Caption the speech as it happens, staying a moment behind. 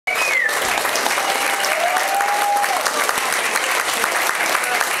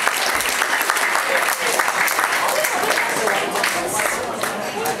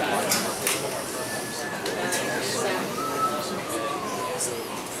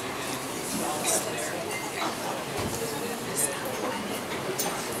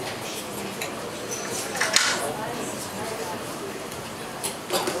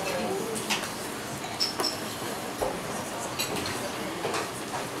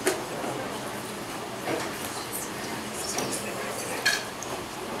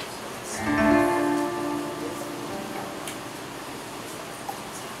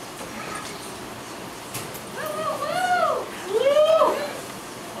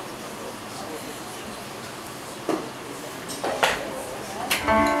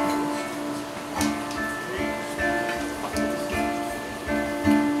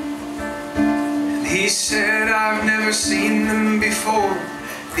He said, I've never seen them before.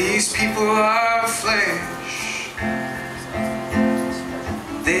 These people are flesh.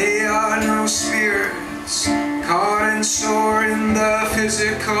 They are no spirits caught and sore in the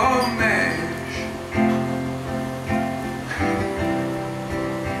physical mesh.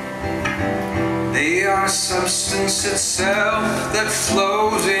 They are substance itself that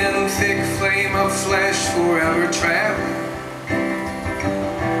flows in thick flame of flesh, forever traveling.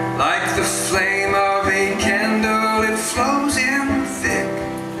 Like the flame of a candle, it flows in thick,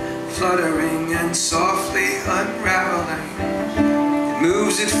 fluttering and softly unraveling. It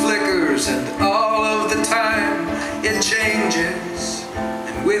moves, it flickers, and all of the time it changes,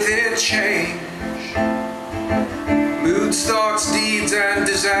 and with it change. Moods, thoughts, deeds, and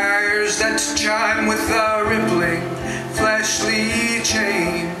desires that chime with the rippling, fleshly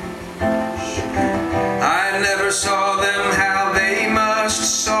change. I never saw them how they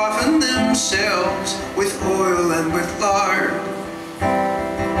must soften themselves with oil and with lard.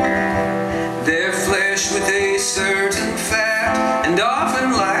 Their flesh with a certain fat, and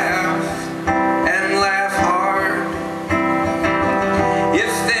often laugh, and laugh hard.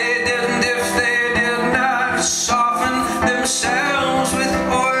 If they did not soften themselves with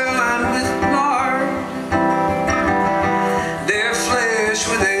oil and with lard, their flesh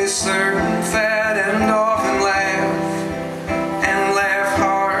with a certain fat, and often laugh, and laugh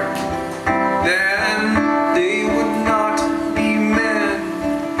hard, then they would not be men.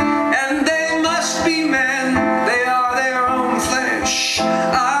 And they must be men, they are their own flesh.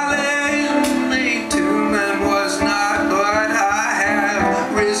 I lay in the tomb and was not, but I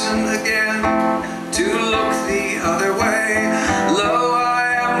have risen again to look the other way. Lo,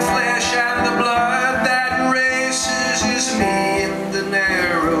 I am flesh, and the blood that races is me in the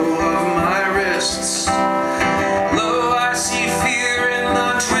narrow of my wrists. Lo, I see fear in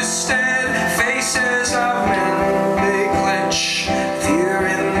the twisted faces of men. They clench fear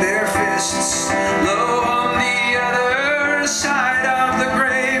in their fists. Lo, on the other side of the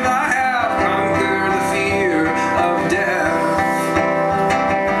grave I have conquered the fear of death.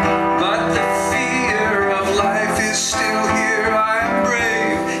 But the fear of life is still here. I am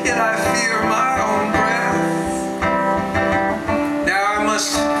brave, yet I fear my own breath. Now I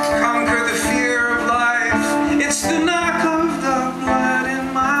must conquer the fear of life. It's the knock of the blood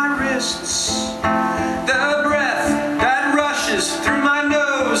in my wrists, the breath that rushes through my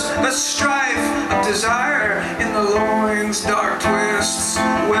nose, the strife of desire in the loin's dark twists.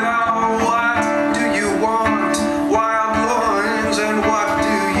 Well, what do you want? Wild loins, and what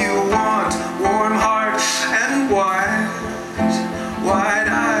do you want? Warm heart and wide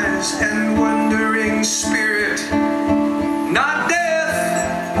eyes and wondering spirit. Not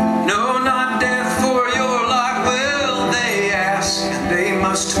death, no, not death for your lot. Well, they ask, and they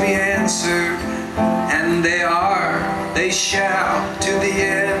must be answered, and they are, they shall, to the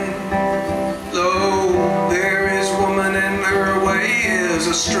end. Lo, there is woman, and her way is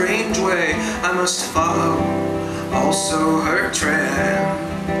a strange way. I must follow also her tread.